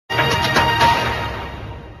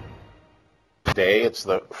today. It's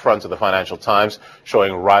the front of the Financial Times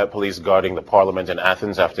showing riot police guarding the parliament in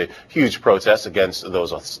Athens after huge protests against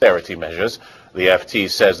those austerity measures. The FT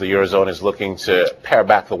says the Eurozone is looking to pare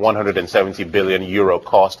back the 170 billion euro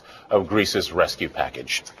cost of Greece's rescue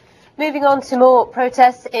package. Moving on to more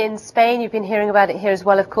protests in Spain. You've been hearing about it here as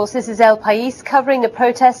well, of course. This is El País covering the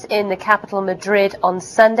protests in the capital, Madrid, on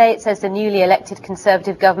Sunday. It says the newly elected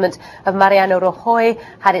Conservative government of Mariano Rajoy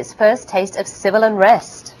had its first taste of civil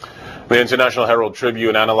unrest. The International Herald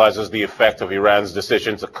Tribune analyzes the effect of Iran's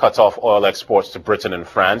decision to cut off oil exports to Britain and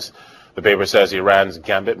France. The paper says Iran's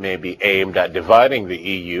gambit may be aimed at dividing the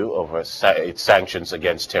EU over its sanctions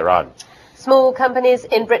against Tehran. Small companies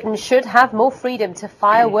in Britain should have more freedom to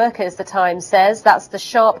fire workers, the Times says. That's the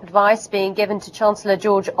sharp advice being given to Chancellor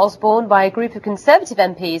George Osborne by a group of Conservative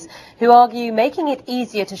MPs who argue making it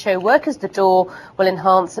easier to show workers the door will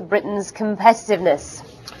enhance Britain's competitiveness.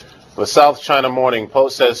 The South China Morning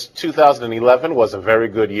Post says 2011 was a very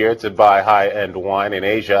good year to buy high-end wine in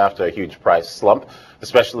Asia after a huge price slump,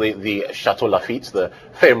 especially the Chateau Lafite, the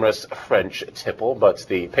famous French tipple. But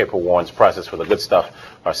the paper warns prices for the good stuff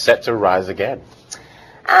are set to rise again.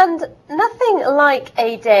 And nothing like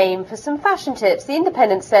a dame for some fashion tips. The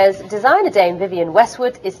Independent says designer dame Vivienne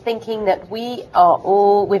Westwood is thinking that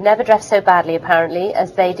we've never dressed so badly apparently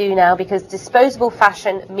as they do now, because disposable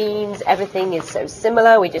fashion means everything is so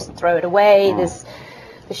similar. We just throw it away.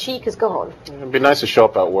 The chic is gone. It'd be nice to show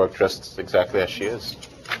up at work dressed exactly as she is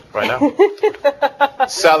right now.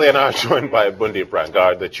 Sally and I are joined by Bundeep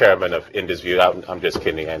Rangar, the chairman of IndusView. I'm just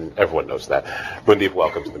kidding, and everyone knows that. Bundeep,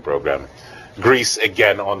 welcome to the program. Greece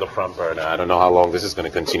again on the front burner. I don't know how long this is going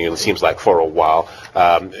to continue. It seems like for a while.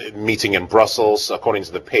 Meeting in Brussels, according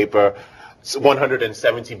to the paper,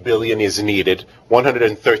 170 billion is needed,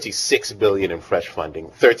 136 billion in fresh funding,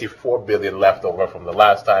 34 billion left over from the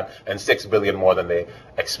last time, and 6 billion more than they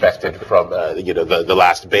expected from the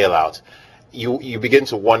last bailout. You begin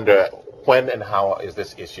to wonder, when and how is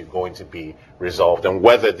this issue going to be resolved, and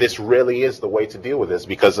whether this really is the way to deal with this,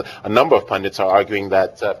 because a number of pundits are arguing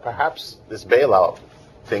that perhaps this bailout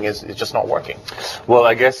thing is just not working. Well,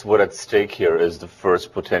 I guess what at stake here is the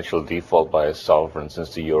first potential default by a sovereign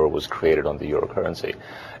since the euro was created on the euro currency.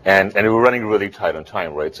 And we're running really tight on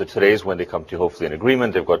time, right? So today's when they come to hopefully an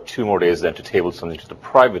agreement. They've got 2 more days then to table something to the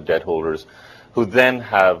private debt holders, who then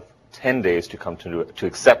have 10 days to come to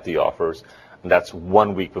accept the offers. And that's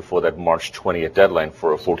 1 week before that March 20th deadline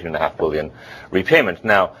for a 14.5 billion repayment.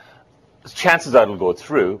 Now, chances are it'll go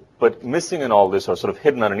through, but missing in all this, or sort of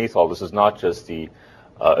hidden underneath all this, is not just the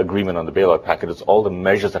agreement on the bailout package. It's all the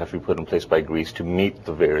measures that have to be put in place by Greece to meet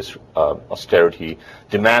the various austerity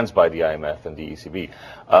demands by the IMF and the ECB.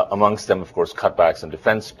 Amongst them, of course, cutbacks in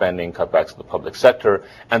defense spending, cutbacks in the public sector.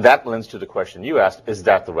 And that lends to the question you asked, is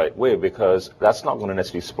that the right way? Because that's not going to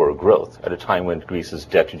necessarily spur growth at a time when Greece's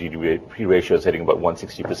debt to GDP ratio is hitting about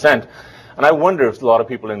 160%. And I wonder if a lot of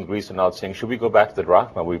people in Greece are now saying, should we go back to the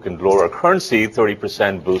drachma? We can lower our currency,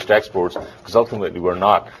 30% boost exports, because ultimately we're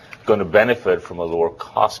not going to benefit from a lower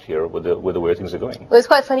cost here with the way things are going. Well, it's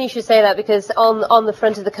quite funny you should say that, because on the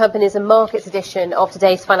front of the Companies and Markets edition of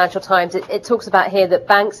today's Financial Times, it talks about here that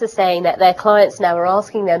banks are saying that their clients now are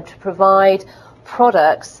asking them to provide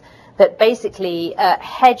products that basically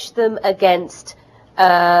hedge them against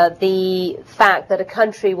the fact that a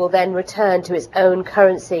country will then return to its own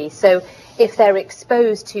currency. So if they're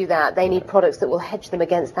exposed to that, they need products that will hedge them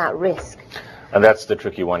against that risk. And that's the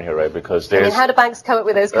tricky one here, right? Because there's... I mean, how do banks come up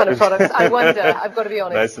with those kind of products? I wonder. I've got to be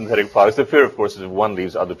honest. Nice synthetic products. The fear, of course, is if one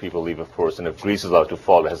leaves, other people leave, of course. And if Greece is allowed to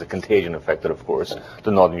fall, it has a contagion effect that, of course,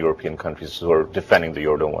 the northern European countries who are defending the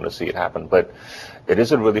euro don't want to see it happen. But it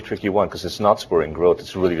is a really tricky one, because it's not spurring growth.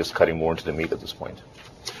 It's really just cutting more into the meat at this point.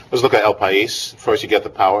 Let's look at El País. First you get the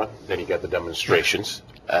power, then you get the demonstrations.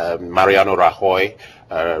 Mariano Rajoy,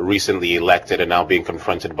 recently elected and now being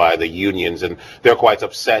confronted by the unions, and they're quite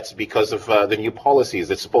upset because of the new policies.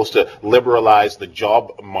 It's supposed to liberalize the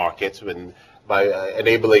job market by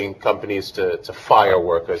enabling companies to fire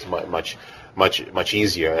workers much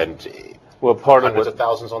easier, and well, part hundreds of of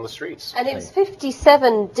thousands on the streets. And it was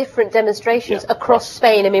 57 different demonstrations across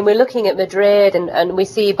Spain. I mean, we're looking at Madrid and we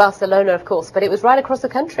see Barcelona, of course, but it was right across the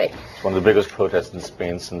country. It's one of the biggest protests in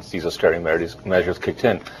Spain since these austerity measures kicked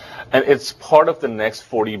in. And it's part of the next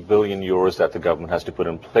 40 billion euros that the government has to put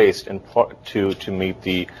in place in part to meet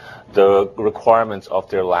the requirements of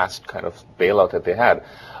their last kind of bailout that they had.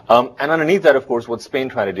 And underneath that, of course, what Spain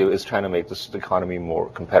trying to do is trying to make the economy more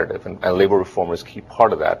competitive, and labor reform is a key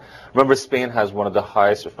part of that. Remember, Spain has one of the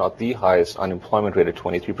highest, if not the highest, unemployment rate at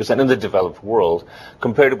 23% in the developed world,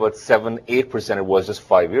 compared to about 7-8% it was just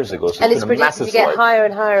 5 years ago. So and it's it's been a predicted massive to get slide. higher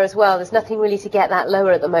and higher as well. There's nothing really to get that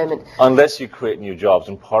lower at the moment. Unless you create new jobs,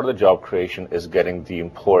 and part of the job creation is getting the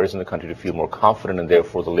employers in the country to feel more confident, and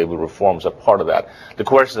therefore the labor reforms are part of that. The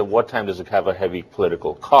question is, at what time does it have a heavy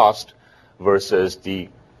political cost versus the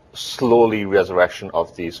slowly resurrection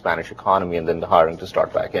of the Spanish economy and then the hiring to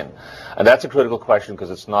start back in? And that's a critical question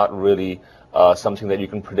because it's not really something that you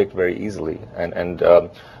can predict very easily. And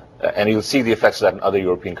you'll see the effects of that in other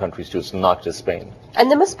European countries too. It's not just Spain.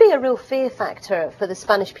 And there must be a real fear factor for the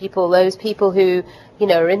Spanish people, those people who,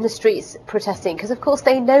 are in the streets protesting, because of course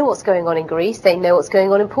they know what's going on in Greece, they know what's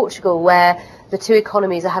going on in Portugal, where the two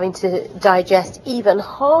economies are having to digest even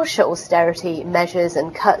harsher austerity measures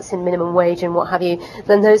and cuts in minimum wage and what have you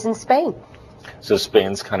than those in Spain. So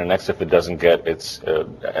Spain's kind of next if it doesn't get its,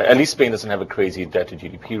 at least Spain doesn't have a crazy debt to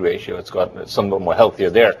GDP ratio. It's got somewhat more healthier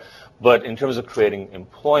there. But in terms of creating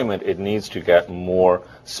employment, it needs to get more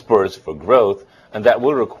spurs for growth. And that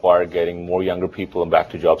will require getting more younger people back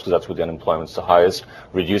to jobs because that's where the unemployment's the highest,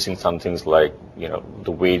 reducing some things like,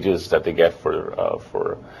 the wages that they get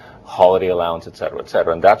for holiday allowance, et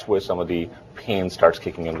cetera, and that's where some of the pain starts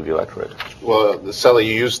kicking into the electorate. Well, Sally,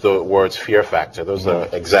 you used the words fear factor. Those are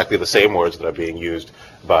exactly the same words that are being used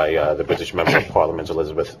by the British Member of Parliament,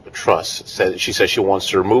 Elizabeth Truss. She says she wants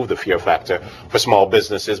to remove the fear factor for small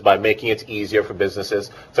businesses by making it easier for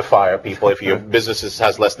businesses to fire people. If your business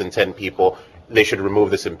has less than 10 people, they should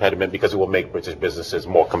remove this impediment because it will make British businesses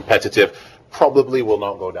more competitive. Probably will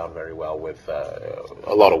not go down very well with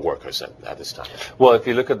a lot of workers at this time. Well, if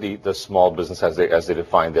you look at the small business as they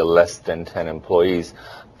define, they're less than 10 employees.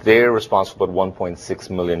 They're responsible for 1.6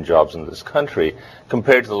 million jobs in this country,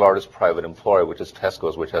 compared to the largest private employer, which is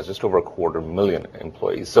Tesco's, which has just over 250,000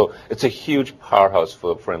 employees. So it's a huge powerhouse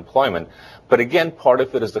for employment. But again, part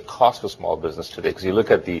of it is the cost of small business today, because you look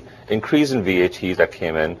at the increase in VAT that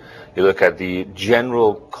came in, you look at the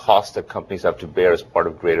general cost that companies have to bear as part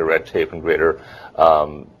of greater red tape and greater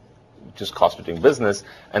just cost of doing business,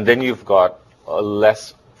 and then you've got a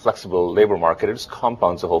less flexible labor market. It just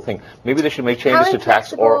compounds the whole thing. Maybe they should make changes to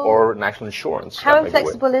tax or national insurance. How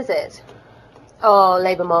inflexible is it?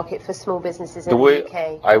 Labour market for small businesses in the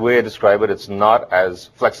UK? The way I describe it, it's not as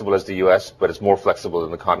flexible as the US, but it's more flexible than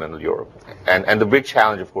the continental Europe. And the big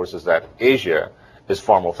challenge, of course, is that Asia is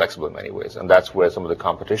far more flexible in many ways, and that's where some of the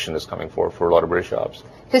competition is coming for a lot of British jobs.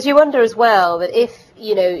 Because you wonder as well that if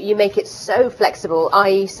you make it so flexible,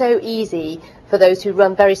 i.e. so easy for those who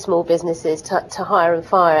run very small businesses to hire and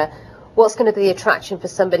fire, what's going to be the attraction for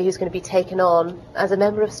somebody who's going to be taken on as a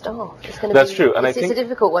member of staff? That's true. And I think it's a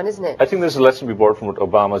difficult one, isn't it? I think there's a lesson to be borrowed from what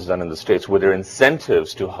Obama's done in the States, where there are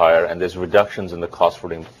incentives to hire and there's reductions in the cost for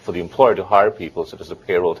the employer to hire people, such as a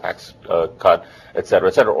payroll tax cut, et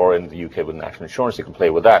cetera, or in the UK with national insurance, you can play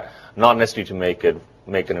with that, not necessarily to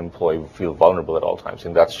make an employee feel vulnerable at all times.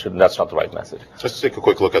 And that's not the right message. So let's take a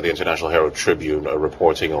quick look at the International Herald Tribune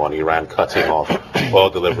reporting on Iran cutting off oil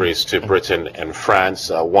deliveries to Britain and France.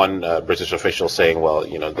 One British official saying, well,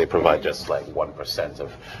 they provide just like 1%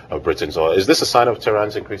 of Britain's oil. Is this a sign of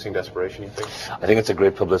Tehran's increasing desperation, you think? I think it's a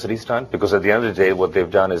great publicity stunt, because at the end of the day, what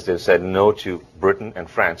they've done is they've said no to Britain and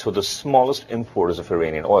France, who are the smallest importers of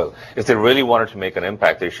Iranian oil. If they really wanted to make an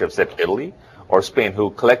impact, they should have said Italy or Spain, who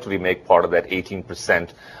collectively make part of that 18%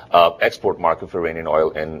 export market for Iranian oil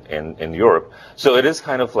in Europe. So it is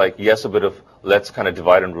kind of like, yes, a bit of let's kind of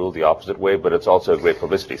divide and rule the opposite way, but it's also a great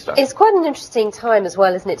publicity stunt. It's quite an interesting time as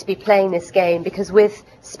well, isn't it, to be playing this game, because with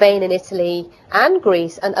Spain and Italy and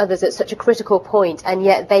Greece and others at such a critical point, and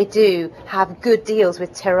yet they do have good deals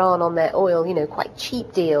with Tehran on their oil, quite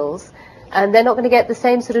cheap deals. And they're not going to get the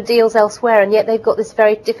same sort of deals elsewhere, and yet they've got this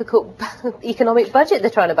very difficult economic budget they're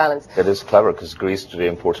trying to balance. It is clever, because Greece today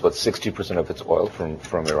imports about 60% of its oil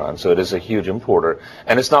from Iran, so it is a huge importer.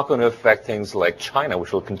 And it's not going to affect things like China,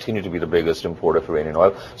 which will continue to be the biggest importer of Iranian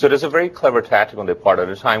oil. So it is a very clever tactic on their part at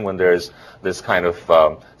a time when there's this kind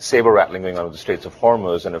of saber rattling going on with the Straits of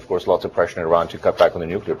Hormuz, and of course lots of pressure in Iran to cut back on the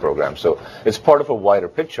nuclear program. So it's part of a wider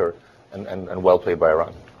picture, and well played by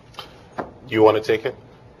Iran. Do you want to take it?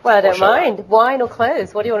 Well, I don't mind. Wine or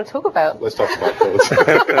clothes? What do you want to talk about? Let's talk about clothes.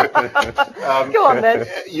 Go on, then.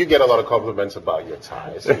 You get a lot of compliments about your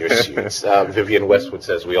ties and your suits. Vivienne Westwood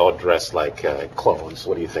says we all dress like clones.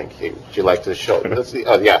 What do you think? Would you like to show?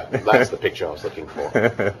 Yeah, that's the picture I was looking for.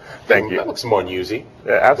 Thank you. That looks more newsy.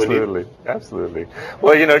 Yeah, absolutely. Absolutely.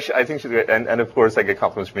 Well, I think she's, and of course I get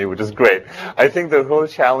compliments from me, which is great. I think the whole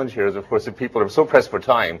challenge here is, of course, that people are so pressed for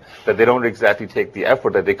time that they don't exactly take the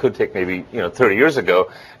effort that they could take maybe 30 years ago.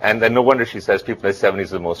 And then no wonder she says people in their 70s are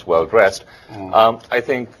the most well-dressed. I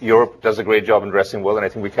think Europe does a great job in dressing well, and I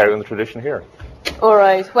think we carry on the tradition here. All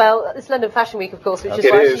right. Well, it's London Fashion Week, of course, which is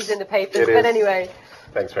why she's in the papers. But anyway.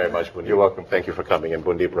 Thanks very much, Bundeep. You're welcome. Thank you for coming in,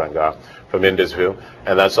 Bundeep Rangar from IndusView.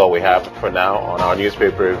 And that's all we have for now on our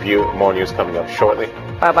newspaper review. More news coming up shortly.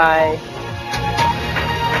 Bye-bye.